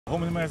How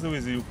many miles away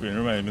is the Ukraine?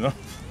 Remind me now.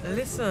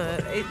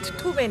 Listen, it's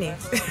too many.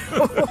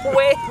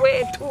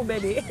 way too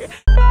many.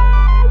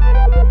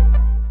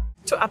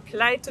 To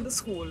apply to the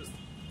school,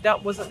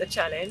 that wasn't the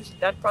challenge.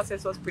 That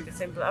process was pretty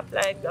simple.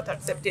 Applied, got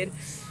accepted.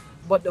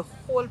 But the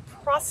whole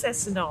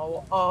process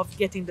now of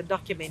getting the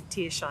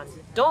documentation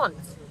done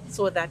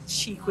so that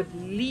she could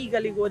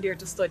legally go there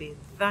to study,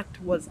 that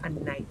was a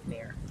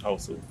nightmare. How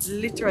so?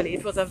 Literally,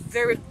 it was a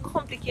very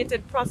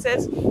complicated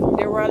process.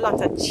 There were a lot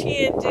of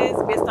changes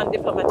based on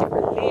diplomatic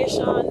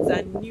relations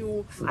and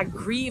new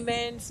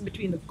agreements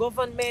between the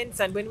governments.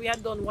 And when we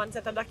had done one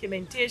set of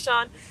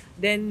documentation,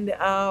 then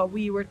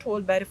we were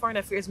told by the Foreign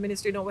Affairs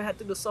Ministry, we had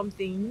to do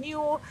something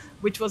new,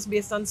 which was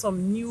based on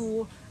some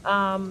new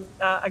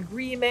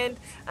agreement.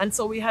 And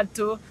so we had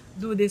to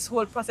do this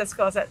whole process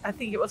because I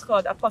think it was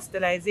called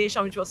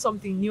apostillization, which was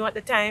something new at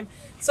the time.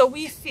 So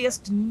we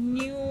faced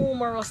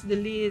numerous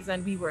delays,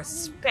 and we were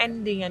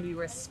spending and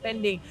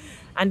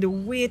and the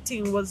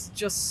waiting was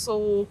just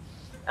so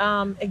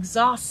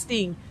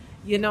exhausting.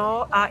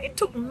 It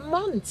took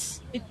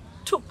months. It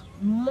took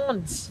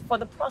months for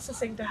the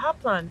processing to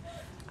happen,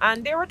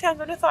 and there were times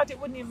when I thought it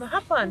wouldn't even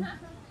happen.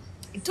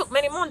 It took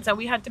many months, and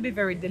we had to be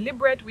very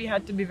deliberate. We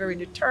had to be very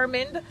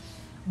determined.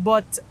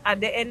 But at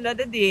the end of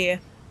the day,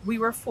 we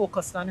were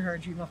focused on her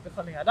dream of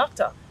becoming a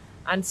doctor.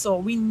 And so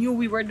we knew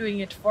we were doing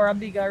it for a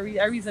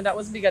reason that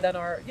was bigger than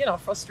our,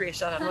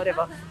 frustration and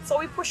whatever. So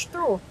we pushed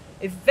through.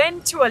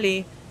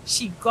 Eventually,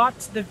 she got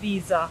the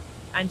visa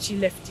and she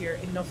left here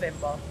in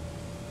November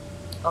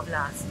of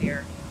last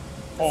year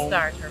to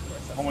start her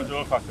process. How much of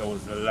a factor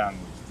was the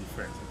language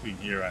difference between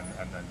here and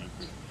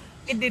Ukraine?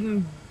 It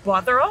didn't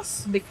bother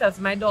us because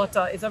my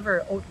daughter is a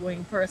very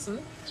outgoing person.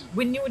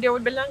 We knew there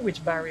would be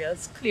language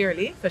barriers,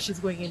 clearly, because she's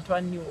going into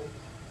a new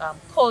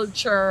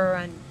culture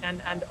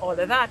and all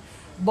of that.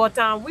 But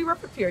we were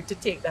prepared to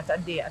take that a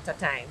day at a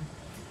time.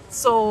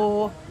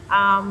 So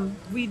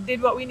we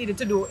did what we needed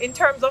to do. In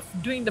terms of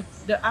doing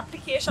the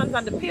applications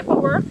and the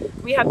paperwork,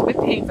 we had to be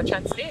paying for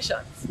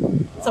translations.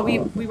 So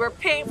we were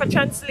paying for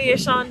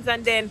translations,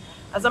 and then,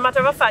 as a matter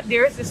of fact,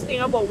 there is this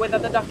thing about whether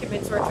the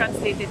documents were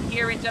translated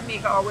here in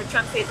Jamaica or were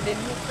translated in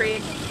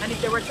Ukraine. And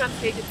if they were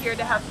translated here,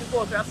 they have to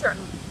go through a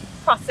certain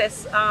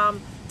process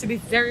to be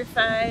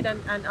verified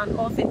and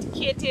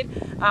authenticated.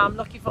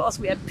 Lucky for us,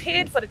 we had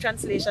paid for the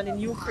translation in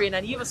Ukraine,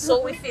 and even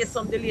so we faced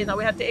some delays, and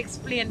we had to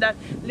explain that,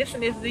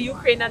 listen, it's the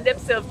Ukrainian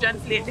themselves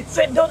translated,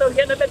 so no,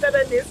 you're no better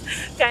than this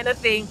kind of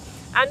thing.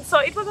 And so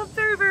it was a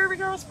very, very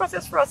rigorous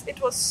process for us.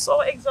 It was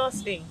so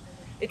exhausting.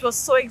 It was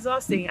so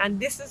exhausting, and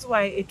this is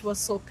why it was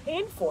so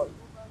painful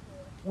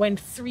when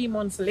 3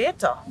 months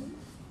later,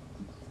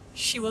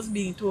 she was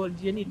being told,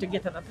 you need to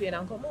get on a plane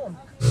and come home.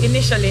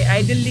 Initially,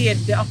 I delayed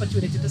the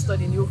opportunity to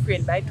study in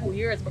Ukraine by 2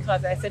 years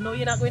because I said, no,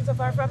 you're not going so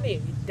far from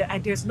me.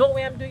 There's no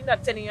way I'm doing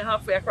that, sending you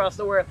halfway across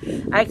the world.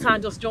 I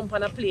can't just jump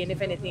on a plane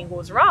if anything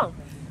goes wrong.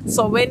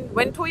 So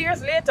when 2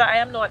 years later, I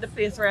am now at the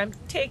place where I'm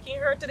taking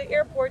her to the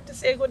airport to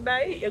say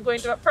goodbye. You're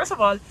going to, first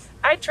of all,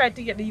 I tried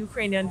to get the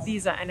Ukrainian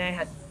visa and I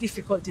had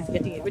difficulties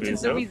getting it, which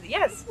is the reason,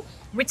 yes,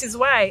 which is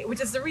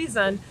the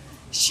reason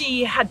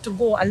she had to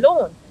go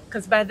alone.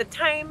 Because by the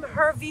time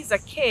her visa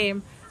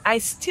came, I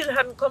still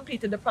hadn't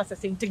completed the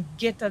processing to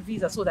get a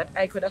visa so that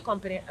I could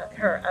accompany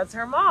her as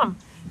her mom.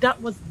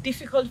 That was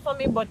difficult for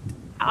me, but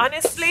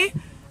honestly,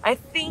 I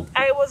think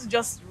I was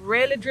just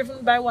really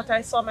driven by what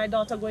I saw my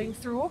daughter going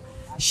through.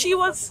 She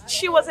was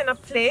in a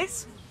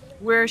place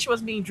where she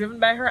was being driven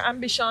by her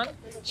ambition.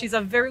 She's a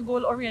very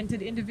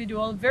goal-oriented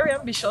individual, very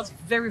ambitious,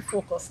 very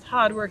focused,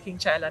 hard-working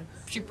child, and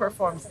she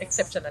performs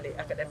exceptionally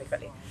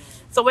academically.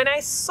 So when I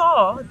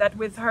saw that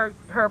with her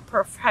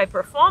high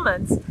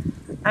performance,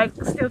 I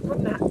still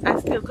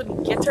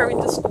couldn't get her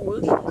into school.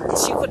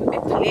 She couldn't be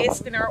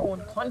placed in her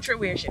own country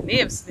where she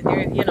lives.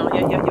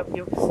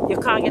 You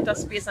can't get a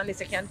space unless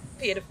you can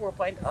pay the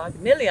 4.8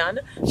 million.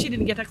 She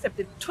didn't get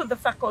accepted to the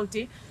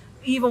faculty.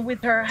 Even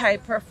with her high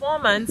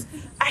performance,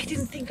 I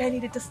didn't think I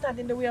needed to stand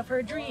in the way of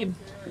her dream.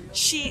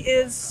 She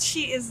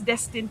is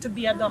destined to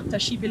be a doctor.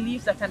 She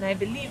believes that, and I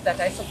believe that.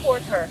 I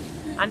support her.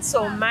 And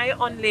so my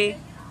only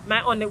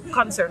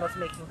concern was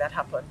making that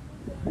happen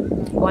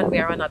one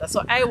way or another.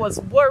 So I was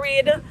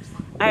worried,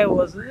 I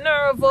was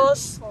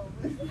nervous,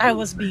 I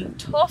was being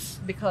tough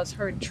because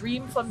her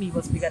dream for me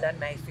was bigger than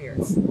my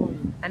fears.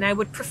 And I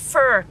would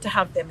prefer to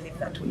have them live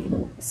that way.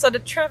 So the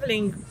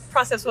traveling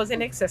process was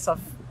in excess of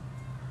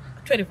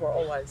 24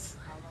 hours.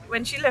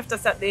 When she left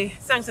us at the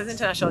Sanchez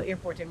International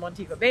Airport in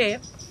Montego Bay,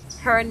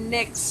 her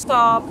next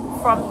stop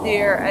from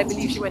there, I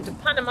believe she went to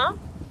Panama.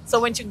 So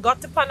when she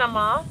got to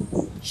Panama,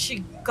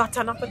 she got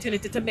an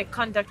opportunity to make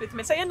contact with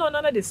me. So,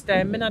 none of this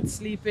time, I'm not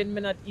sleeping,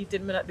 I'm not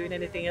eating, I'm not doing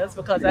anything else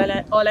because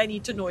all I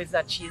need to know is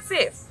that she's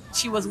safe.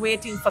 She was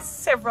waiting for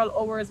several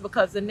hours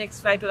because the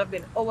next flight would have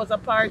been hours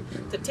apart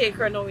to take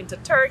her now into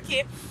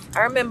Turkey.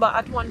 I remember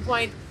at one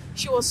point,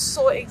 she was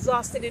so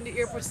exhausted in the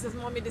airport. She says,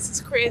 Mommy, this is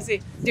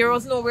crazy. There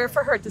was nowhere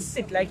for her to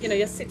sit. Like,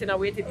 you sit in a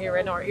waiting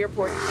area in our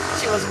airport.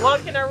 She was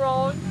walking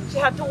around. She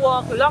had to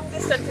walk long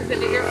distances in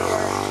the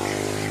airport.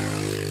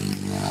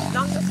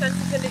 Long distances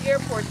distances in the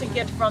airport to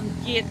get from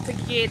gate to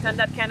gate and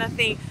that kind of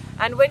thing.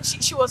 And when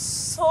she was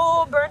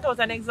so burnt out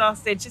and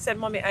exhausted, she said,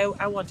 Mommy,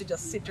 I want to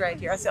just sit right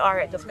here. I said, all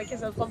right, just make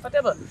yourself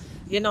comfortable.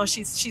 You know,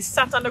 she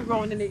sat on the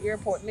ground in the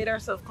airport, made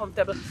herself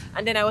comfortable.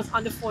 And then I was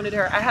on the phone with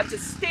her. I had to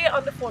stay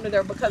on the phone with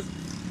her because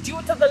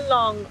due to the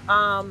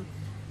long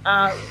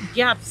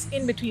gaps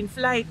in between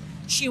flight,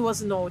 she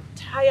was now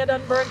tired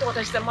and burnt out.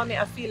 And she said, Mommy,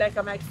 I feel like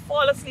I might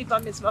fall asleep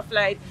and miss my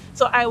flight.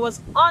 So I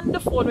was on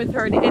the phone with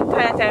her the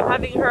entire time,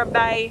 having her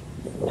buy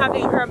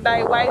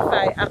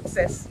Wi-Fi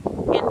access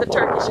in the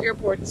Turkish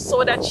airport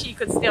so that she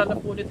could stay on the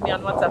phone with me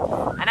on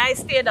WhatsApp. And I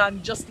stayed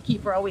on just to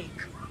keep her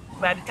awake.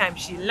 By the time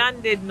she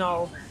landed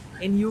now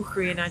in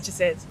Ukraine and she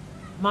says,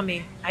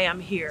 Mommy, I am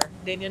here.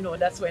 Then you know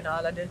that's when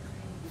all of the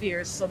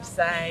fears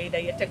subside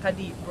and you take a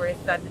deep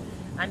breath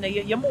and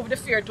you move the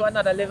fear to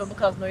another level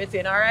because now you're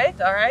saying, all right,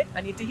 I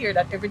need to hear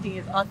that everything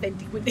is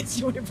authentic with this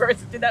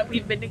university that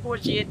we've been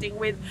negotiating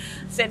with,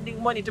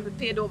 sending money to be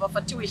paid over for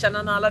tuition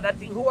and all of that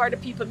thing. Who are the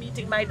people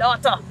meeting my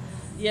daughter?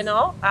 You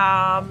know,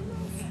 I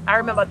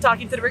remember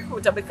talking to the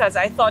recruiter because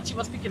I thought she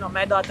was picking up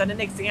my daughter, and the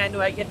next thing I know,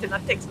 I get in a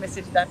text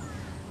message that,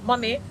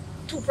 Mommy,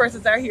 2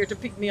 persons are here to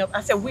pick me up.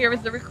 I said, where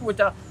is the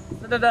recruiter?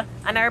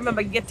 And I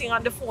remember getting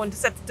on the phone to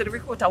say to the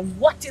recruiter,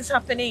 what is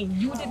happening?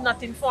 You did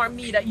not inform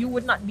me that you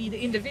would not be the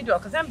individual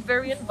because I'm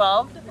very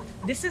involved.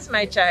 This is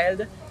my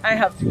child. I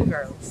have 3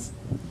 girls,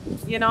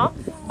 you know.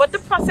 But the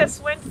process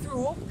went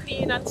through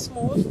clean and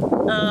smooth,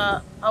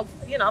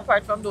 you know,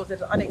 apart from those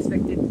little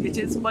unexpected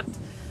glitches. But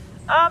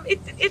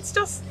it's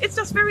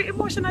just very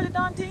emotionally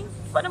daunting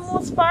for the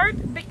most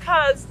part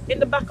because in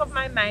the back of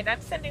my mind,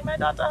 I'm sending my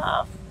daughter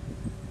half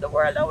the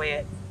world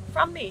away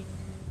from me.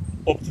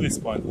 Up to this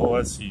point, how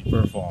has she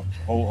performed?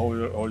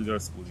 How did her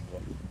schooling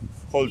go?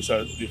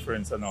 Culture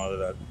difference and all of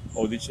that.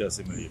 How did she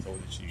assimilate? How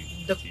did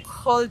she The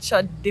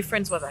culture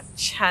difference was a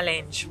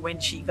challenge when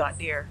she got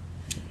there.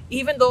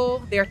 Even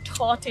though they're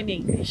taught in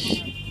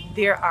English,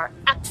 there are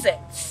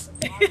accents.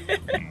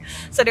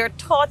 So they're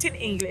taught in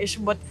English,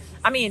 but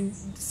I mean,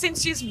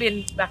 since she's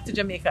been back to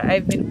Jamaica,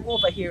 I've been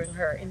overhearing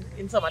her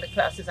in some of the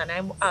classes, and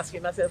I'm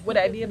asking myself, would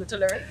I be able to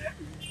learn?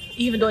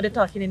 Even though they're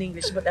talking in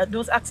English, but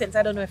those accents,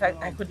 I don't know if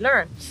I could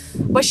learn.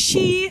 But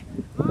she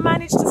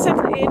managed to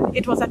settle in.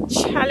 It was a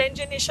challenge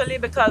initially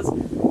because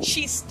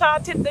she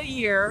started the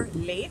year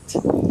late.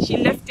 She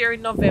left there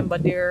in November.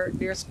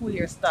 Their school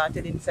year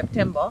started in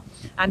September,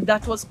 and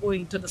that was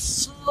owing to the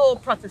slow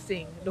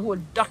processing, the whole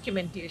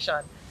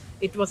documentation.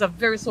 It was a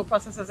very slow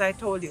process, as I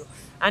told you.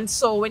 And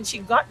so when she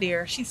got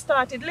there, she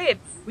started late.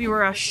 We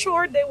were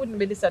assured they wouldn't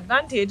be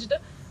disadvantaged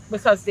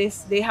because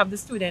they have the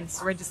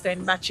students register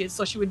in batches.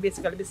 So she would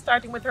basically be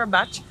starting with her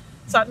batch.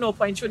 So at no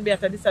point she would be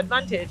at a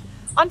disadvantage.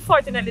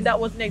 Unfortunately, that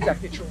wasn't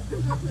exactly true.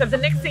 Because the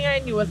next thing I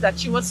knew was that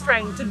she was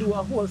trying to do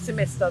a whole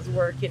semester's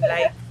work in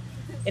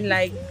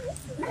like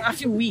a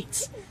few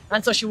weeks.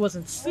 And so she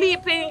wasn't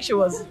sleeping. She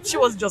was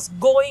just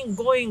going.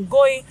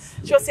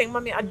 She was saying,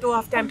 Mommy, I don't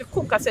have time to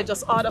cook. I said,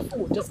 just order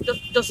food.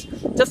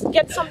 Just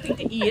get something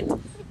to eat.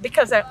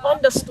 Because I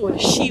understood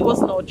she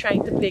was now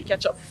trying to play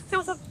catch up. So it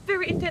was a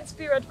very intense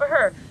period for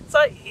her. So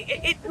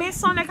it may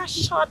sound like a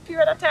short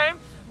period of time,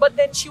 but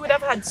then she would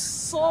have had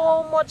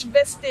so much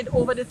vested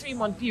over the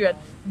 3-month period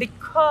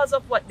because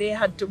of what they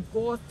had to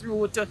go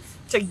through to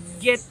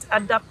get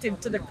adaptive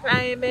to the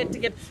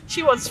climate.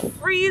 She was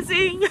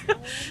freezing.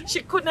 She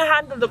couldn't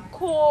handle the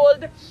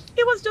cold.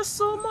 It was just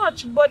so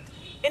much. But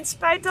in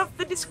spite of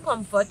the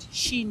discomfort,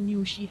 she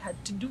knew she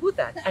had to do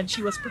that, and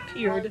she was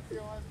prepared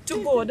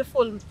to go the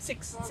full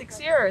six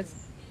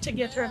years to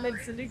get her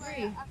medicine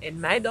degree. In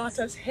my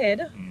daughter's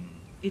head,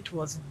 it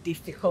was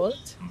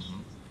difficult,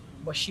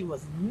 but she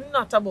was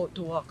not about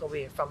to walk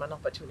away from an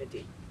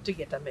opportunity to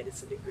get a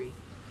medicine degree.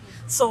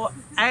 So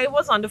I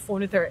was on the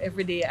phone with her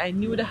every day. I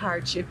knew the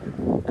hardship.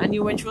 I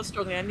knew when she was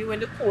struggling. I knew when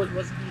the cold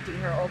was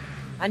beating her up.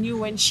 I knew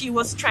when she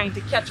was trying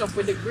to catch up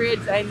with the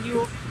grades. I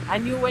knew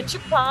when she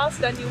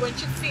passed. I knew when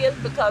she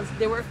failed because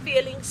they were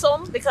failing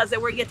some because they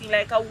were getting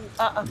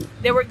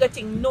they were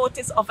getting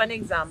notice of an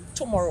exam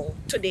tomorrow,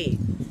 today.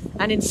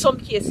 And in some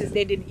cases,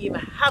 they didn't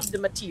even have the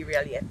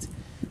material yet.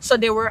 So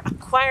they were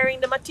acquiring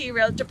the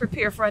material to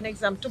prepare for an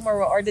exam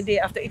tomorrow or the day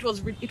after. It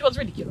was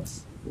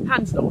ridiculous,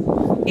 hands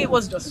down. It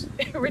was just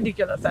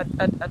ridiculous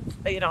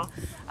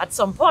at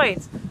some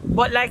point.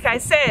 But like I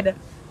said,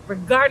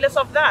 regardless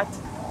of that,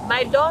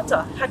 my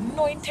daughter had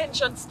no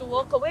intentions to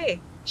walk away.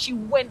 She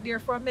went there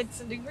for a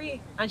medicine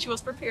degree and she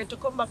was prepared to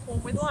come back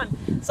home with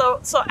one.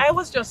 So I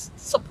was just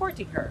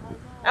supporting her.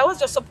 I was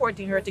just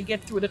supporting her to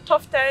get through the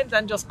tough times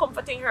and just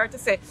comforting her to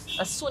say,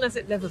 as soon as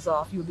it levels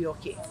off, you'll be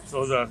okay.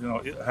 So that,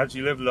 had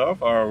she leveled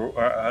off or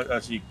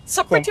had she...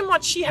 So pretty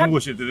much she had...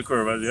 pushed it to the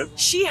curve as yet?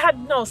 She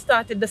had now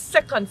started the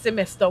 2nd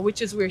semester,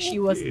 which is where she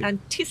was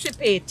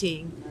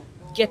anticipating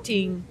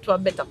getting to a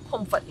better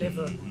comfort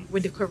level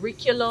with the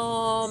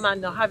curriculum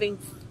and having,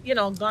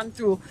 gone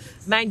through,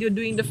 mind you,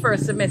 doing the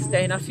 1st semester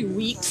in a few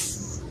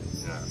weeks.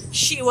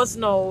 She was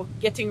now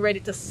getting ready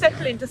to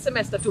settle into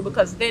semester 2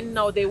 because then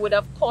now they would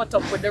have caught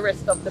up with the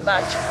rest of the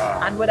batch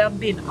and would have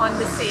been on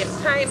the same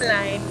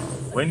timeline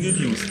When did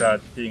you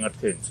start paying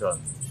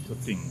attention to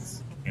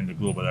things in the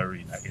global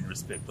arena in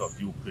respect of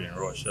Ukraine,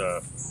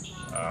 Russia,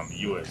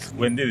 US?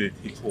 When did it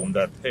hit home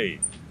that, hey,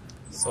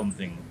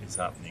 something is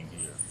happening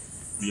here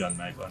beyond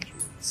my country?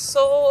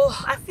 So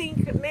I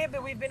think maybe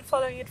we've been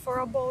following it for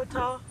about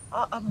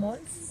a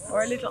month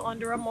or a little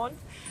under a month.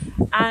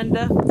 And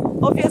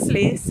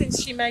obviously,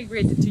 since she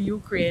migrated to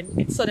Ukraine,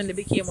 it suddenly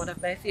became one of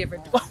my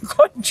favorite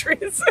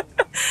countries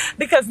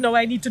because now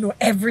I need to know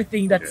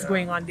everything that's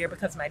going on there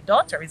because my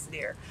daughter is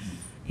there.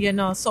 You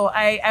know, so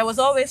I was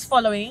always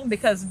following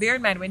because bear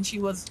in mind when she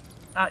was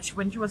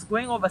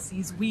going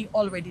overseas, we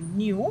already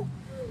knew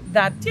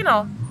that, you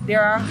know,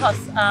 there are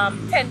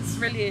tense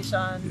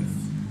relations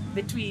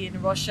between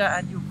Russia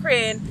and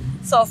Ukraine.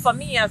 So for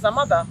me as a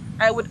mother,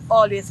 I would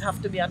always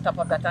have to be on top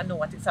of that and know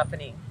what is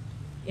happening.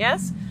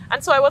 Yes?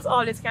 And so I was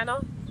always kind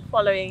of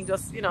following,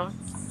 just, you know,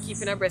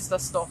 keeping abreast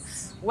of stuff.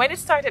 When it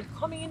started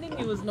coming in the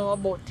news now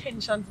about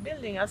tensions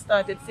building, I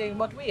started saying,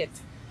 but wait,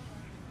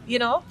 you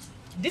know,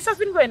 this has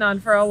been going on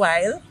for a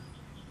while.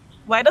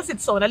 Why does it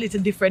sound a little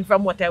different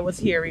from what I was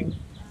hearing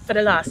for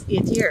the last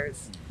 8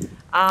 years?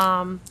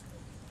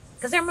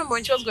 Because I remember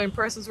when she was going,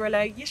 persons were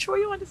like, you sure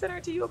you want to send her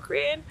to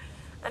Ukraine?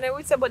 And I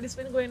would say, but this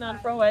has been going on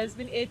for a while. It's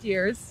been 8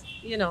 years.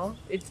 You know,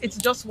 it's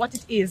just what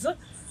it is.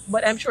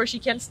 But I'm sure she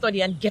can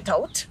study and get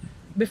out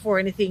before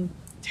anything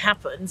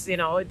happens, you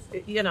know.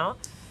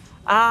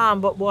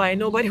 But boy,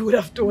 nobody would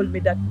have told me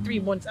that 3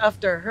 months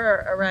after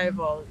her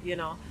arrival, you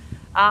know.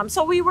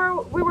 So we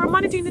were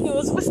monitoring the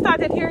news. We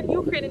started hearing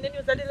Ukraine in the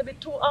news a little bit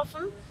too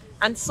often.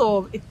 And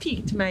so it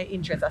piqued my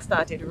interest. I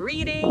started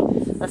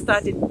reading. I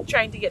started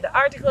trying to get the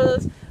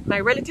articles.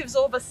 My relatives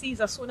overseas,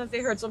 as soon as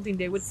they heard something,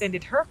 they would send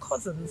it. Her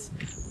cousins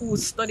who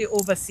study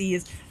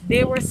overseas,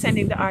 they were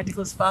sending the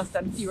articles fast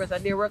and furious,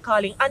 and they were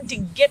calling,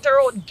 "Auntie, get her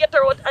out,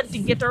 auntie,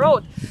 get her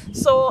out."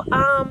 So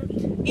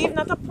even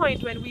at a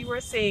point when we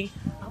were saying,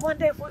 I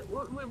wonder if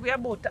we're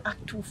about to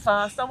act too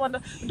fast.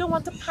 We don't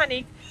want to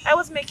panic. I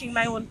was making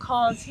my own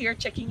calls here,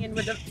 checking in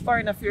with the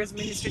Foreign Affairs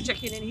Ministry,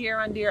 checking in here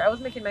and there. I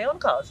was making my own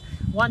calls,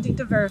 wanting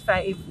to verify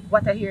if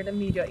what I hear in the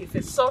media, if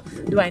it's so,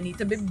 do I need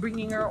to be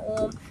bringing her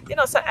home? You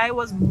know, so I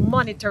was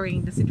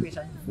monitoring the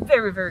situation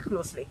very, very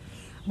closely.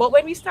 But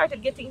when we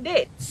started getting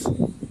dates,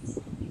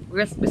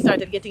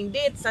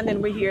 and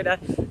then we hear that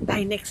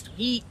by next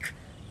week,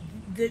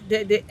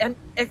 the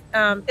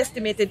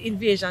estimated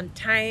invasion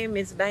time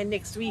is by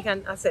next week,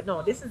 and I said,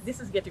 no, this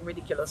is getting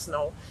ridiculous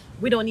now.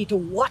 We don't need to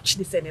watch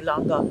this any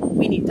longer.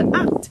 We need to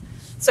act.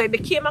 So it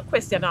became a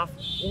question of,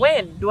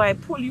 when do I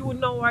pull you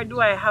now, or do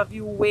I have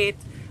you wait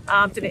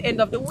to the end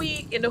of the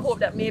week in the hope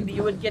that maybe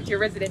you would get your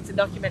residency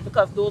document,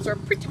 because those are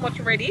pretty much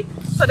ready.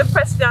 So the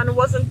question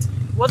wasn't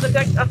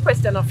a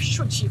question of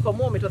should she come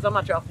home. It was a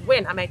matter of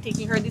when. Am I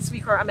taking her this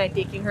week or am I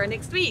taking her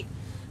next week?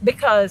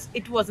 Because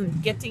it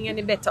wasn't getting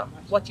any better.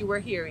 What you were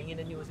hearing in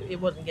the news, it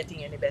wasn't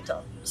getting any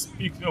better.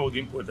 Speaking of the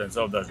importance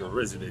of that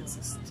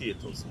residency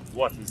status,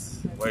 why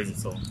is it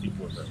so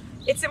important?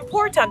 It's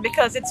important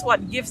because it's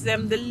what gives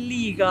them the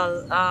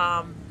legal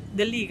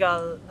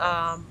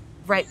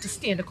right to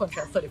stay in the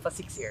country and study for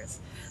 6 years.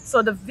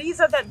 So the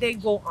visa that they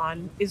go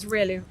on is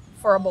really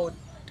for about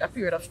a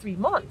period of 3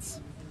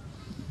 months.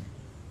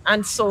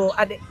 And so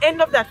at the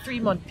end of that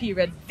 3-month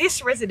period,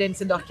 this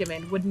residency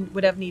document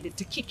would have needed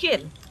to kick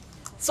in,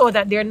 so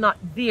that they're not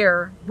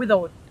there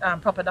without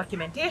proper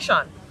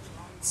documentation.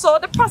 So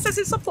the process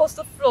is supposed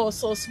to flow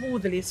so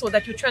smoothly so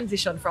that you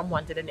transition from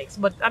one to the next.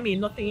 But I mean,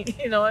 nothing,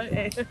 you know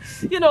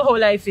how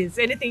life is.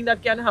 Anything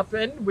that can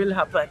happen will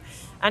happen.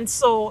 And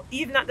so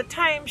even at the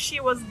time she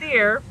was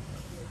there,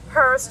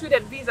 her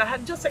student visa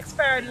had just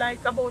expired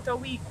like about a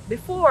week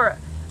before.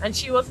 And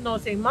she was now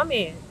saying,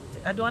 "Mommy,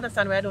 I don't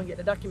understand why I don't get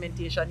the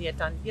documentation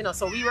yet." And, you know,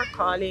 so we were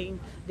calling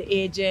the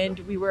agent,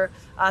 we were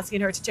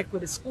asking her to check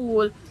with the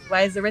school.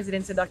 Why is the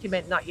residency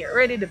document not yet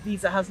ready? The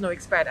visa has now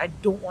expired. I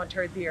don't want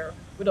her there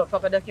without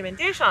proper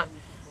documentation.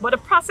 But the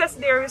process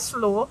there is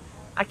slow.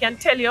 I can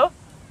tell you,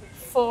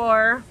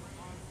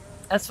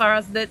 as far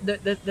as the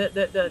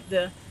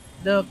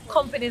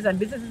companies and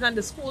businesses and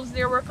the schools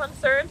there were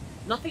concerned,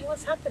 nothing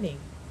was happening.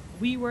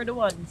 We were the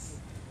ones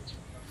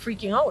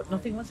freaking out.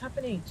 Nothing was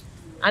happening.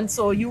 And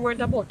so you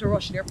weren't about to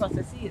rush their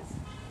processes,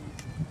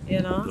 you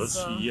know. Does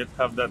she yet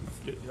have that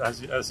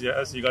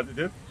as you got it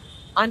in?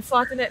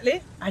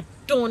 Unfortunately, I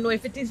don't know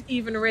if it is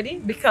even ready,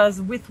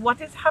 because with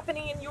what is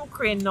happening in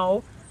Ukraine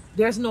now,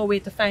 there's no way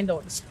to find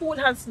out. The school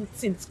has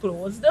since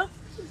closed,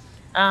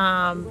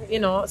 you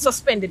know,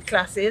 suspended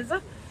classes.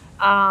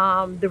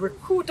 The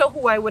recruiter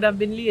who I would have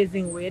been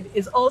liaising with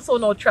is also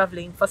now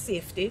traveling for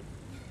safety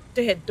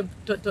to head to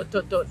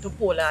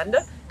Poland,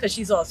 because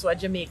she's also a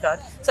Jamaican.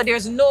 So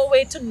there's no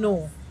way to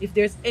know if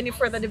there's any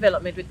further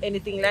development with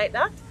anything like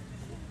that,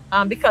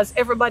 because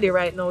everybody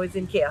right now is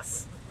in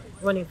chaos,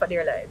 running for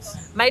their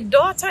lives. My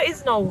daughter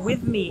is now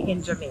with me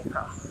in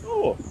Jamaica.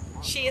 Oh.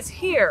 She is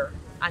here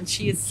and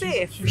she is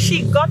safe.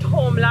 She got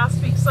home last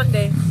week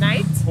Sunday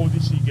night. How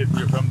did she get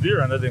here from there?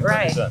 And I didn't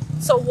right. That.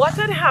 So what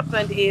had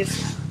happened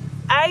is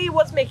I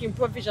was making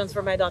provisions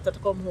for my daughter to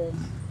come home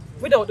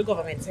without the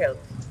government's help.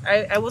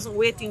 I wasn't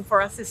waiting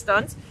for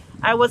assistance.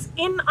 I was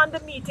in on the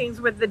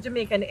meetings with the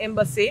Jamaican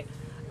embassy.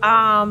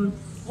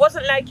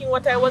 Wasn't liking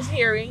what I was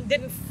hearing.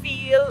 Didn't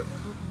feel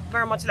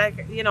very much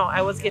like, you know,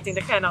 I was getting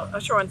the kind of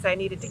assurance I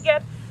needed to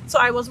get. So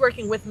I was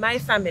working with my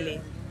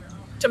family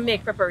to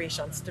make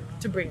preparations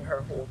to bring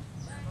her home.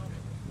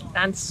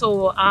 And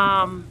so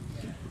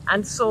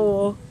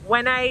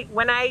when I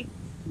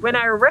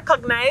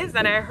recognized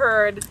and I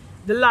heard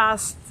the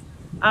last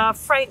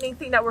frightening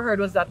thing that we heard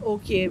was that,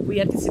 okay,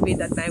 we anticipate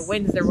that by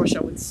Wednesday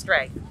Russia would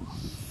strike.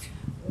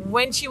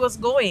 When she was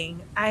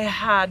going, I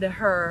had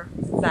her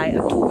buy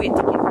a two-way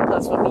ticket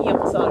because for me, I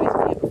must always be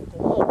able to go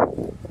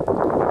home.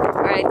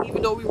 Right?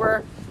 Even though we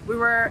were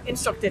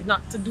instructed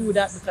not to do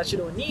that because she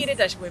don't need it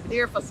and she will be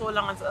there for so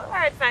long. And so, all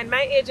right, fine.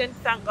 My agent,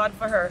 thank God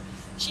for her,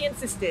 she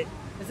insisted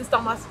Mrs.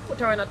 Thomas put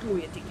her on a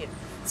two-way ticket.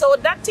 So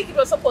that ticket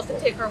was supposed to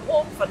take her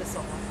home for the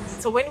summer.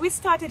 So when we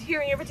started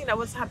hearing everything that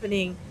was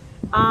happening,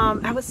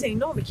 I was saying,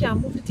 no, we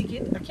can't move the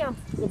ticket. I can't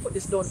go put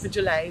this down for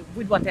July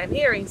with what I'm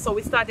hearing. So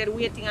we started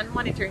waiting and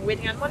monitoring.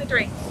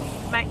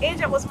 My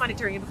agent was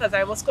monitoring it because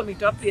I was coming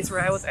to a place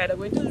where I was either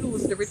going to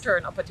lose the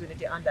return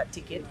opportunity on that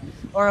ticket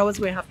or I was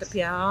going to have to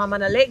pay an arm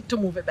and a leg to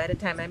move it by the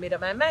time I made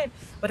up my mind.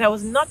 But I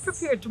was not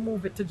prepared to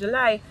move it to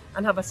July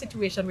and have a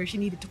situation where she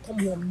needed to come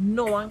home.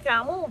 No one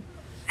can move.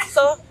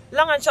 So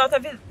long and short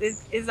of it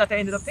is that I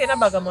ended up paying a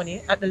bag of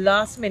money at the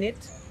last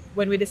minute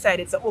when we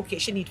decided, so okay,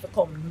 she needs to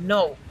come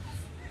now.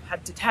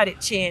 Had it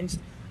changed,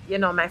 you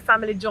know, my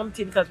family jumped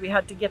in because we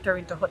had to get her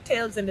into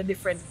hotels in the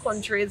different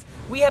countries.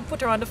 We had put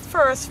her on the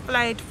first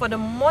flight for the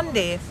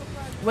Monday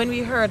when we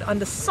heard on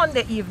the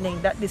Sunday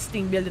evening that this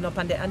thing building up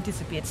and they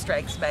anticipate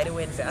strikes by the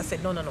Wednesday. I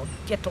said, no,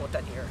 get out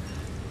of here.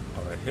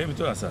 All right, help me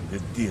to understand the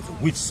date,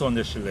 which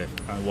Sunday she left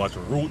and what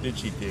route did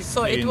she take?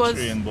 So plane, it was,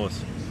 train,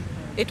 bus?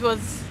 It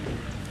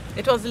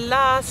was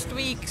last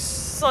week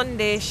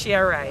Sunday she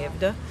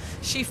arrived.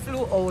 She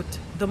flew out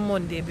the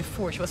Monday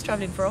before. She was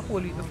traveling for a whole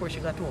week before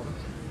she got home.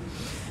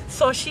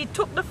 So she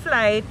took the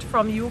flight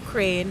from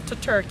Ukraine to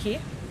Turkey.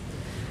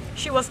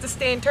 She was to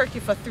stay in Turkey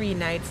for 3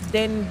 nights,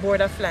 then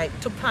board a flight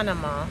to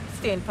Panama,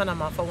 stay in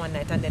Panama for 1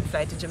 night, and then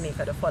fly to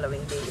Jamaica the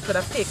following day. It would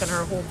have taken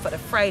her home for the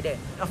Friday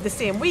of the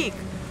same week.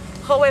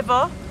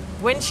 However,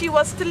 when she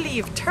was to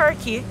leave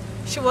Turkey,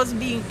 she was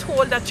being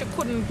told that she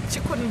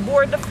couldn't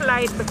board the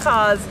flight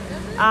because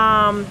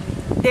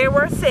they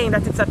were saying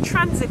that it's a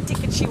transit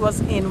ticket she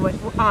was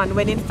on,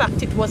 when in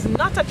fact it was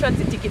not a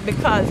transit ticket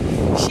because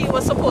she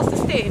was supposed to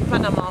stay in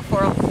Panama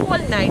for a whole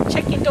night,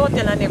 check into the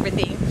hotel and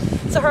everything.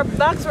 So her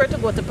bags were to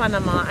go to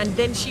Panama and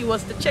then she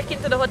was to check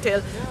into the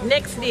hotel,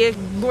 next day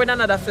board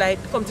another flight,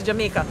 come to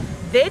Jamaica.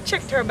 They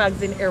checked her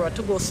bags in error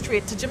to go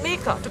straight to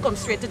Jamaica, to come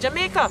straight to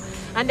Jamaica.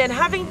 And then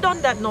having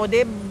done that now,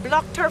 they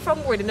blocked her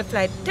from boarding the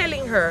flight,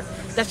 telling her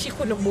that she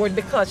couldn't board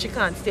because she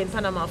can't stay in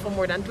Panama for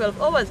more than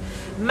 12 hours.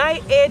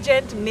 My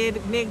agent,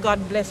 may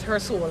God bless her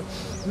soul,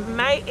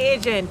 my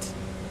agent,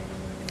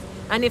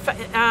 and if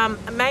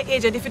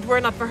it were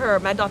not for her,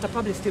 my daughter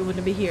probably still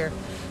wouldn't be here.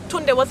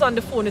 Tunde was on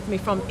the phone with me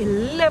from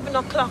 11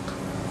 o'clock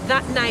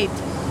that night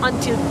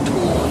until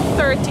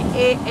 2:30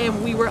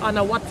 a.m. We were on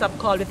a WhatsApp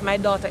call with my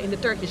daughter in the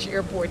Turkish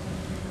airport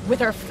with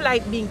her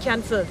flight being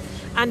cancelled.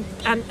 And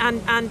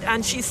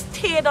she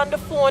stayed on the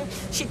phone.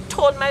 She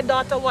told my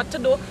daughter what to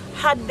do,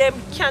 had them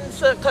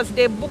cancel because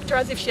they booked her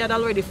as if she had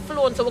already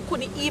flown, so we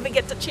couldn't even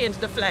get to change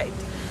the flight.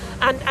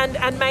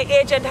 And my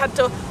agent had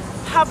to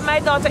have my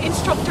daughter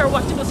instruct her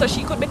what to do so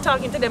she could be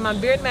talking to them. And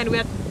bear in mind,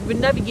 we're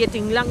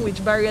navigating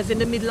language barriers in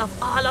the middle of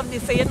all of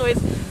this, so you know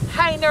it's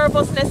high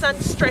nervousness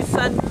and stress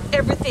and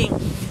everything.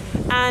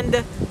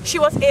 And she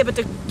was able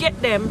to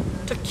get them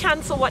to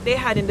cancel what they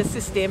had in the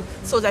system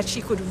so that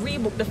she could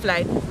rebook the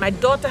flight. My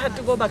daughter had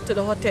to go back to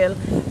the hotel.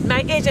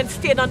 My agent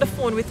stayed on the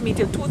phone with me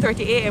till 2:30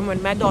 a.m.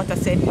 when my daughter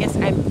said, yes,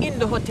 I'm in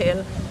the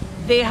hotel.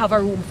 They have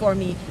a room for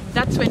me.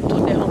 That's when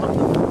Tunde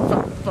hung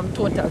up from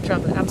Total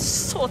Travel. I'm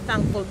so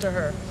thankful to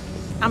her.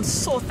 I'm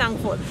so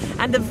thankful.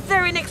 And the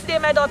very next day,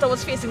 my daughter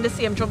was facing the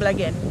same trouble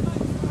again.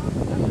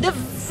 The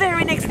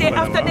very next day,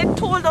 after they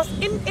told us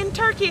in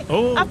Turkey,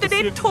 after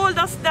they told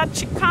us that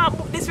she can't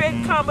book this way,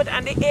 can't book,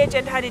 and the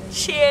agent had it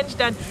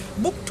changed and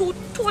booked 2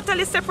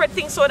 totally separate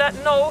things, so that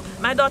now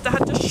my daughter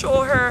had to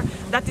show her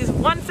that is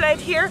 1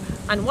 flight here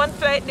and 1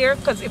 flight there,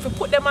 because if we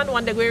put them on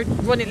one, they're going to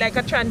run it like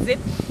a transit.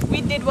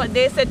 We did what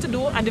they said to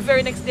do, and the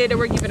very next day they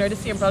were giving her the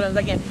same problems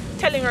again,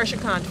 telling her she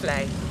can't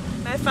fly.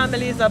 My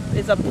family is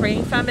a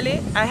praying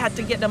family. I had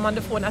to get them on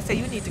the phone. I said,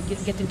 you need to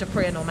get into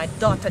prayer now. My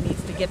daughter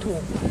needs to get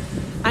home.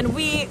 And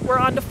we were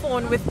on the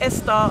phone with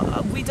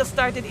Esther. We just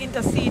started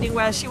interceding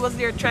while she was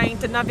there trying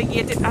to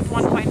navigate it. At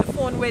one point, the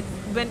phone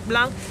went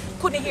blank.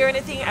 Couldn't hear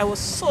anything. I was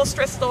so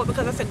stressed out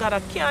because I said, God, I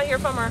can't hear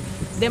from her.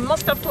 They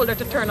must have told her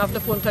to turn off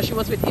the phone because she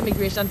was with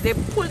immigration. They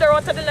pulled her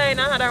out of the line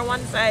and had her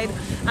one side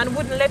and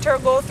wouldn't let her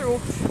go through.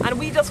 And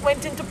we just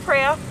went into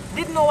prayer.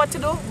 Didn't know what to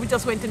do. We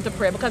just went into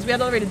prayer because we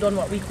had already done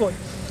what we could.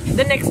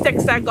 The next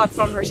text I got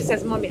from her, she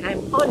says, Mommy,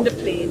 I'm on the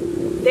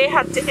plane. They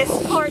had to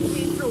escort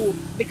me through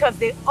because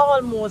they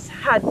almost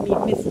had me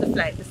miss the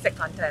flight the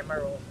second time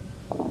around.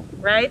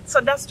 Right? So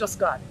that's just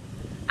God.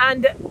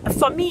 And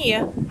for me,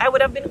 I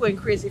would have been going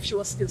crazy if she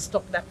was still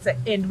stuck at the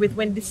end with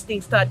when this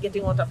thing started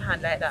getting out of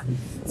hand like that.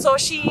 So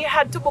she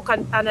had to book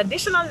an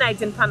additional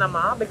night in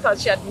Panama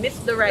because she had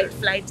missed the right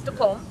flight to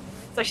come.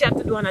 So she had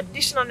to do an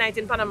additional night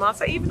in Panama.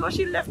 So even though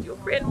she left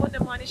Ukraine Monday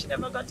morning, she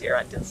never got here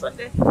until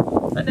Sunday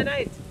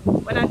night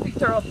when I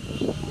picked her up.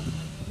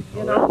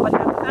 You know, but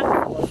I'm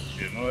thankful.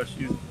 You know,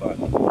 she's back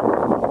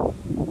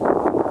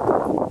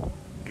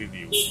with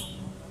you.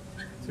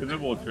 Tell me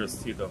about her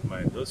state of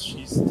mind. Does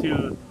she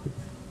still,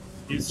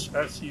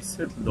 has she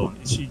settled down?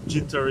 Is she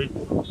jittery?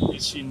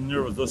 Is she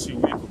nervous? Does she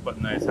wake up at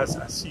night?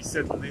 Has she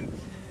settled in?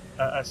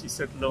 Has she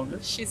settled down?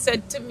 She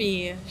said to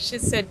me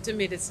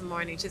this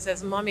morning, she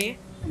says, Mommy,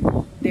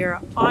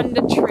 they're on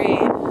the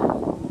train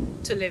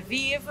to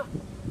Lviv.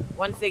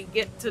 Once they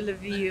get to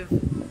Lviv,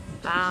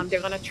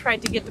 they're going to try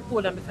to get to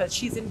Poland because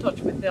she's in touch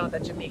with the other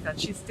Jamaican.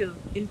 She's still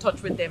in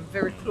touch with them,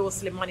 very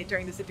closely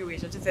monitoring the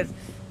situation. She says,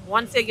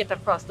 once they get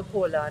across to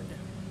Poland,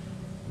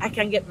 I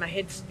can get my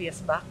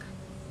headspace back.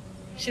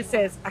 She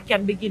says, I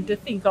can begin to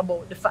think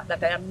about the fact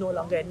that I am no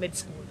longer in med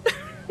school.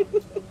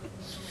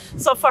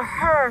 So for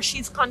her,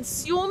 she's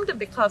consumed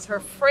because her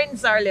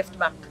friends are left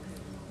back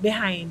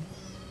behind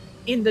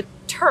in the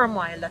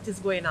turmoil that is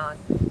going on.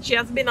 She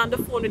has been on the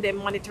phone with them,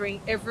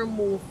 monitoring every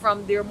move,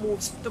 from their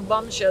moves to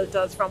bomb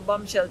shelters, from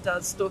bomb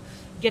shelters to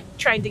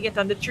trying to get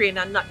on the train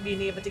and not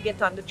being able to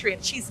get on the train.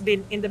 She's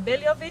been in the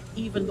belly of it,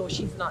 even though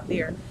she's not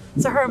there.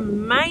 So her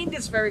mind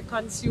is very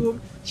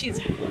consumed. She's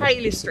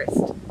highly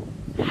stressed,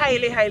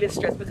 highly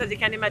stressed, because you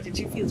can imagine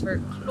she feels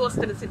very close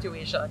to the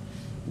situation,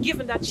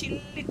 given that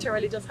she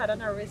literally just had a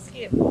narrow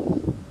escape.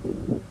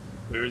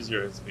 Where is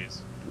your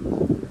headspace?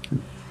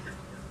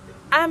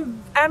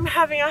 I'm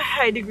having a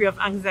high degree of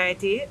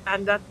anxiety,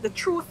 and that the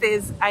truth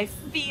is I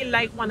feel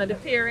like one of the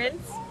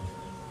parents.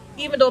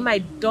 Even though my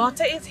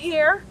daughter is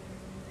here,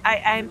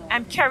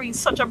 I'm carrying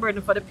such a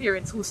burden for the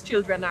parents whose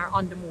children are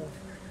on the move.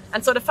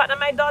 And so the fact that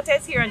my daughter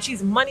is here and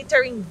she's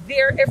monitoring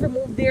their every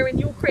move there in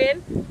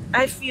Ukraine,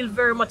 I feel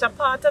very much a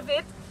part of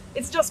it.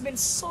 It's just been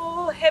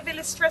so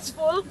heavily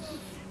stressful.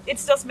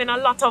 It's just been a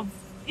lot of,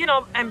 you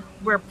know,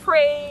 we're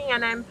praying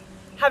and I'm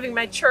having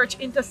my church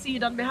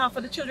intercede on behalf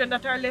of the children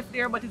that are left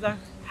there, but it's a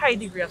high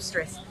degree of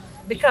stress.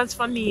 Because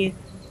for me,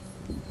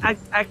 I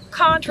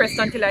can't rest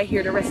until I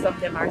hear the rest of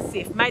them are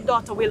safe. My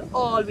daughter will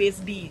always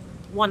be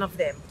one of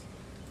them.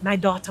 My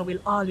daughter will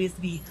always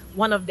be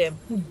one of them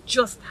who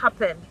just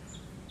happened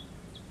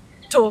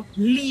to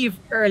leave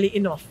early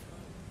enough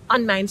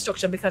on my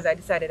instruction because I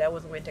decided I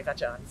wasn't going to take a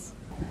chance.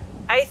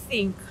 I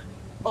think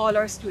all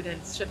our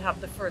students should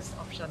have the first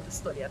option to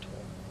study at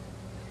home.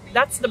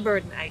 That's the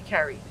burden I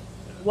carry,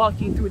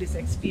 walking through this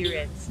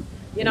experience.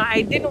 You know,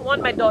 I didn't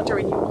want my daughter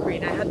in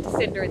Ukraine. I had to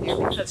send her there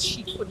because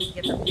she couldn't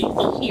get a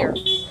place here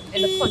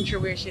in the country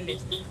where she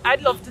lives.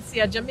 I'd love to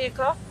see a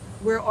Jamaica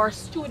where our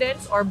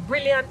students, our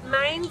brilliant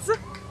minds,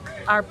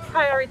 are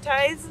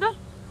prioritized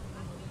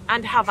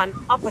and have an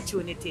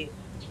opportunity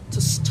to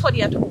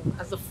study at home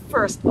as the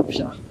first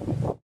option.